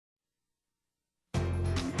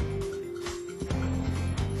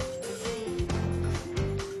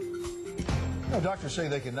Doctors say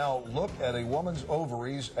they can now look at a woman's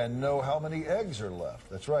ovaries and know how many eggs are left.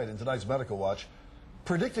 That's right. In tonight's Medical Watch,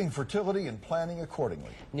 predicting fertility and planning accordingly.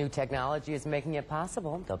 New technology is making it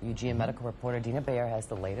possible. WGN medical reporter Dina Bair has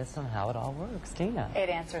the latest on how it all works. Dina. It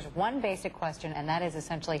answers one basic question, and that is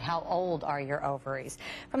essentially, how old are your ovaries?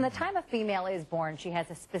 From the time a female is born, she has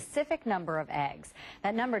a specific number of eggs.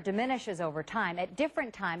 That number diminishes over time at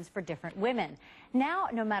different times for different women. Now,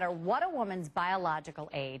 no matter what a woman's biological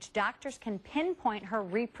age, doctors can pinpoint her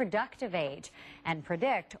reproductive age and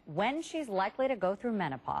predict when she's likely to go through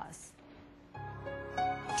menopause.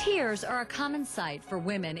 Tears are a common sight for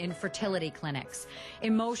women in fertility clinics.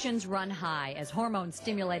 Emotions run high as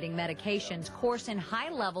hormone-stimulating medications course in high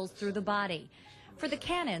levels through the body. For the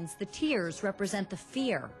Cannons, the tears represent the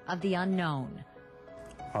fear of the unknown.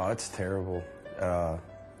 Oh, it's terrible.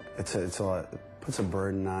 It puts a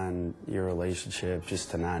burden on your relationship just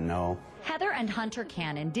to not know. Heather and Hunter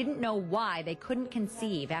Cannon didn't know why they couldn't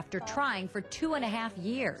conceive after trying for 2.5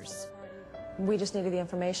 years. We just needed the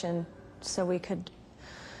information so we could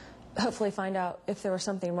hopefully find out if there was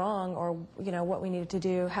something wrong, or what we needed to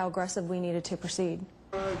do, how aggressive we needed to proceed.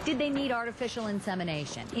 Did they need artificial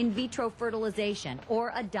insemination, in vitro fertilization,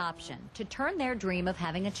 or adoption to turn their dream of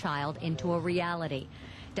having a child into a reality?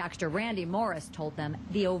 Dr. Randy Morris told them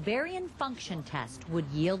the ovarian function test would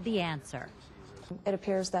yield the answer. It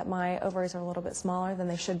appears that my ovaries are a little bit smaller than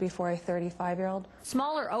they should be for a 35-year-old.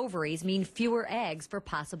 Smaller ovaries mean fewer eggs for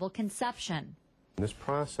possible conception. This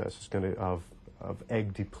process is going to, of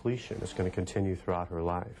egg depletion is going to continue throughout her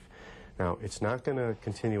life. Now, it's not going to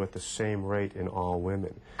continue at the same rate in all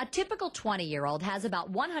women. A typical 20-year-old has about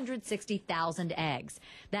 160,000 eggs.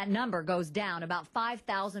 That number goes down about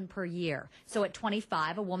 5,000 per year. So at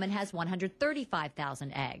 25, a woman has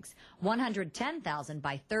 135,000 eggs, 110,000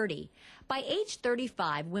 by 30. By age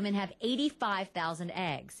 35, women have 85,000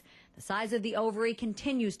 eggs. The size of the ovary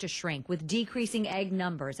continues to shrink with decreasing egg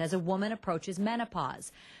numbers as a woman approaches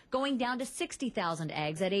menopause, going down to 60,000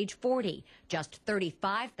 eggs at age 40, just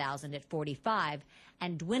 35,000 at 45,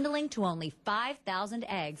 and dwindling to only 5,000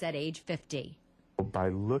 eggs at age 50. By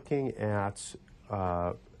looking at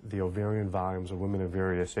the ovarian volumes of women of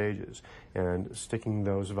various ages and sticking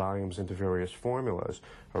those volumes into various formulas,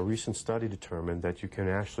 a recent study determined that you can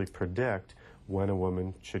actually predict when a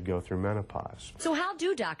woman should go through menopause. So how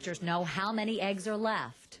do doctors know how many eggs are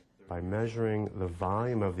left? By measuring the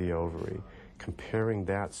volume of the ovary, comparing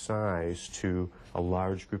that size to a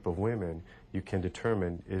large group of women, you can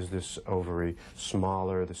determine, is this ovary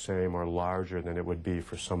smaller, the same, or larger than it would be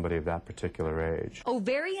for somebody of that particular age.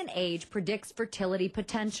 Ovarian age predicts fertility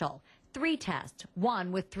potential. 3 tests,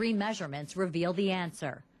 one with 3 measurements, reveal the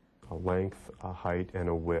answer. A length, a height, and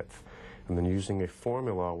a width. And then using a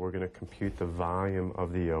formula, we're going to compute the volume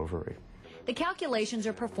of the ovary. The calculations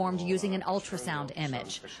are performed using an ultrasound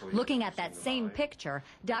image. Looking at that same picture,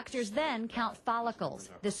 doctors then count follicles,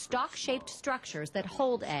 the stalk-shaped structures that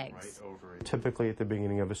hold eggs. Typically at the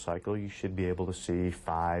beginning of a cycle, you should be able to see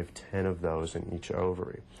 5, 10 of those in each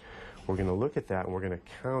ovary. We're going to look at that and we're going to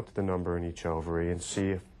count the number in each ovary and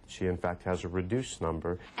see if she in fact has a reduced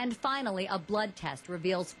number. And finally, a blood test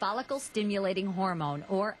reveals follicle-stimulating hormone,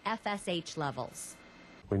 or FSH, levels.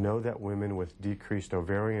 We know that women with decreased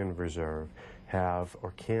ovarian reserve have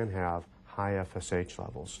or can have high FSH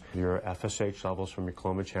levels. Your FSH levels from your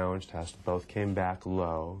Cloma Challenge test both came back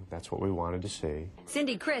low. That's what we wanted to see.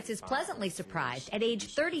 Cindy Kritz is pleasantly surprised. At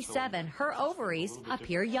age 37, her ovaries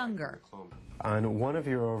appear younger. On one of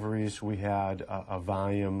your ovaries, we had a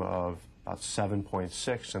volume of about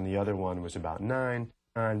 7.6, and the other one was about 9.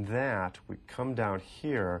 On that, we come down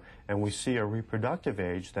here and we see a reproductive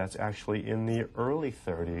age that's actually in the early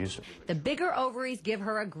 30s. The bigger ovaries give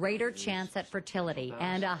her a greater chance at fertility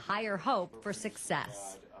and a higher hope for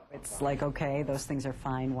success. It's like, okay, those things are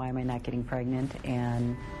fine. Why am I not getting pregnant?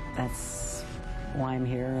 And that's why I'm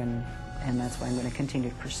here, and that's why I'm going to continue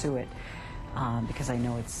to pursue it, because I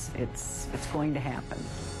know it's going to happen.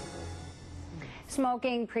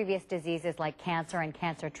 Smoking, previous diseases like cancer and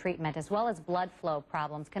cancer treatment, as well as blood flow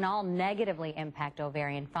problems, can all negatively impact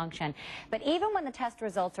ovarian function. But even when the test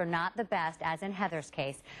results are not the best, as in Heather's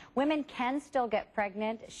case, women can still get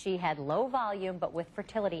pregnant. She had low volume, but with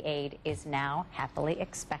fertility aid is now happily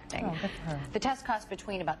expecting. Oh, good for her. The test costs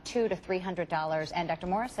between about $200 to $300, and Dr.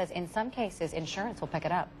 Morris says in some cases insurance will pick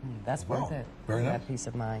it up. That's worth it. Very nice. That peace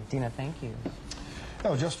of mind. Dina, thank you.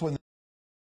 Oh, just when